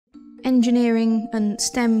Engineering and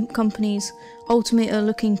STEM companies ultimately are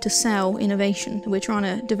looking to sell innovation. We're trying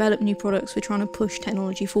to develop new products, we're trying to push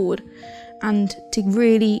technology forward. And to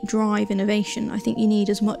really drive innovation, I think you need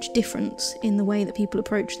as much difference in the way that people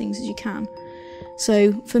approach things as you can.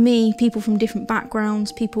 So for me, people from different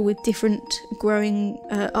backgrounds, people with different growing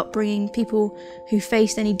upbringing, people who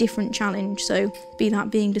faced any different challenge, so be that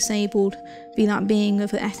being disabled, be that being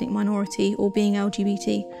of an ethnic minority or being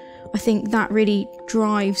LGBT, I think that really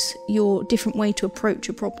drives your different way to approach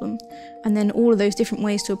a problem. And then all of those different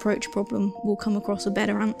ways to approach a problem will come across a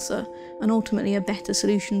better answer and ultimately a better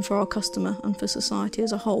solution for our customer and for society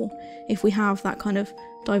as a whole, if we have that kind of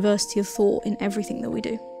diversity of thought in everything that we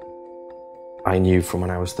do. I knew from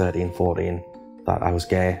when I was 13, 14 that I was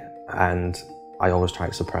gay, and I always tried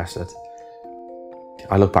to suppress it.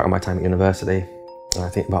 I look back on my time at university and I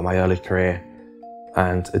think about my early career,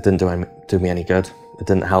 and it didn't do me any good. It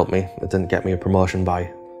didn't help me. It didn't get me a promotion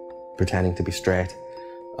by pretending to be straight.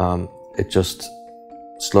 It just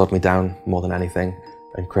slowed me down more than anything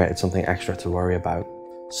and created something extra to worry about.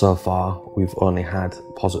 So far, we've only had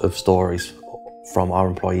positive stories from our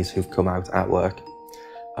employees who've come out at work.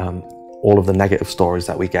 All of the negative stories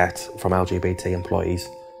that we get from LGBT employees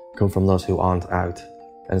come from those who aren't out.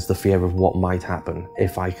 And it's the fear of what might happen.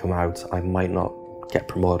 If I come out, I might not get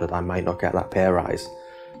promoted, I might not get that pay rise.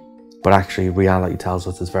 But actually, reality tells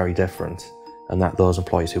us it's very different, and that those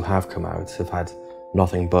employees who have come out have had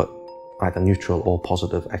nothing but either neutral or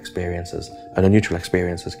positive experiences. And a neutral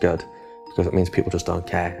experience is good, because it means people just don't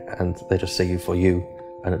care, and they just see you for you,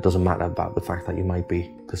 and it doesn't matter about the fact that you might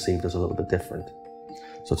be perceived as a little bit different.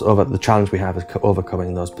 So the challenge we have is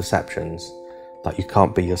overcoming those perceptions that you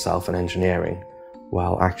can't be yourself in engineering,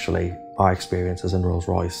 while actually our experiences in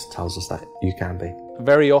Rolls-Royce tells us that you can be.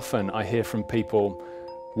 Very often I hear from people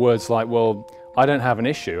words like, well, I don't have an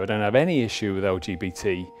issue, I don't have any issue with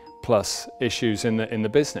LGBT plus issues in the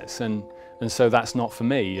business, and so that's not for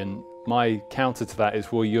me. And my counter to that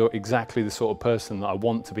is, well, you're exactly the sort of person that I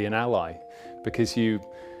want to be an ally, because you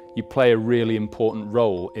play a really important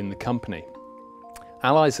role in the company.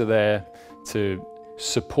 Allies are there to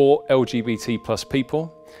support LGBT plus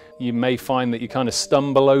people. You may find that you kind of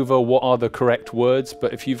stumble over what are the correct words,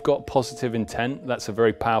 but if you've got positive intent, that's a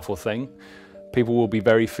very powerful thing. People will be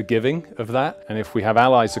very forgiving of that. And if we have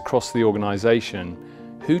allies across the organisation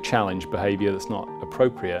who challenge behaviour that's not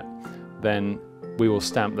appropriate, then we will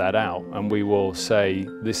stamp that out and we will say,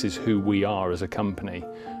 this is who we are as a company.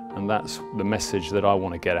 And that's the message that I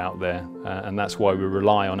want to get out there. And that's why we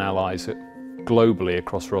rely on allies globally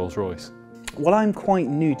across Rolls-Royce. Well, I'm quite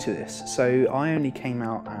new to this, so I only came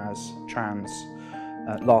out as trans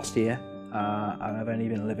last year, and I've only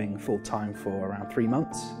been living full-time for around 3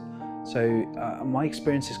 months. So my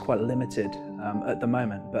experience is quite limited at the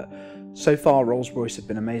moment, but so far Rolls-Royce have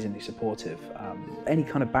been amazingly supportive. Any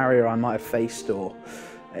kind of barrier I might have faced or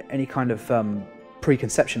any kind of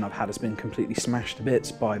preconception I've had has been completely smashed to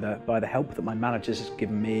bits by the help that my managers have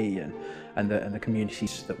given me and the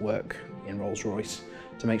communities that work in Rolls-Royce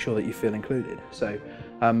to make sure that you feel included. So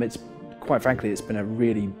it's quite frankly, it's been a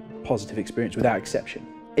really positive experience without exception.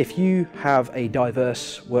 If you have a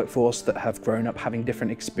diverse workforce that have grown up having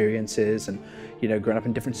different experiences and grown up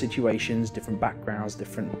in different situations, different backgrounds,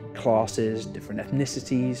 different classes, different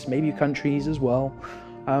ethnicities, maybe countries as well,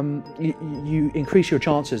 you increase your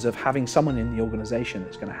chances of having someone in the organisation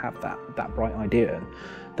that's going to have that bright idea, and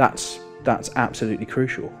that's absolutely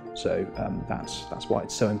crucial. So that's why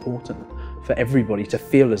it's so important for everybody to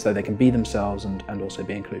feel as though they can be themselves and also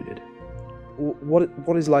be included.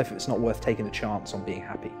 What is life if it's not worth taking a chance on being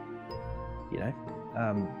happy?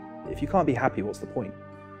 If you can't be happy, what's the point?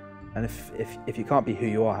 And if you can't be who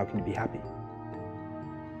you are, how can you be happy?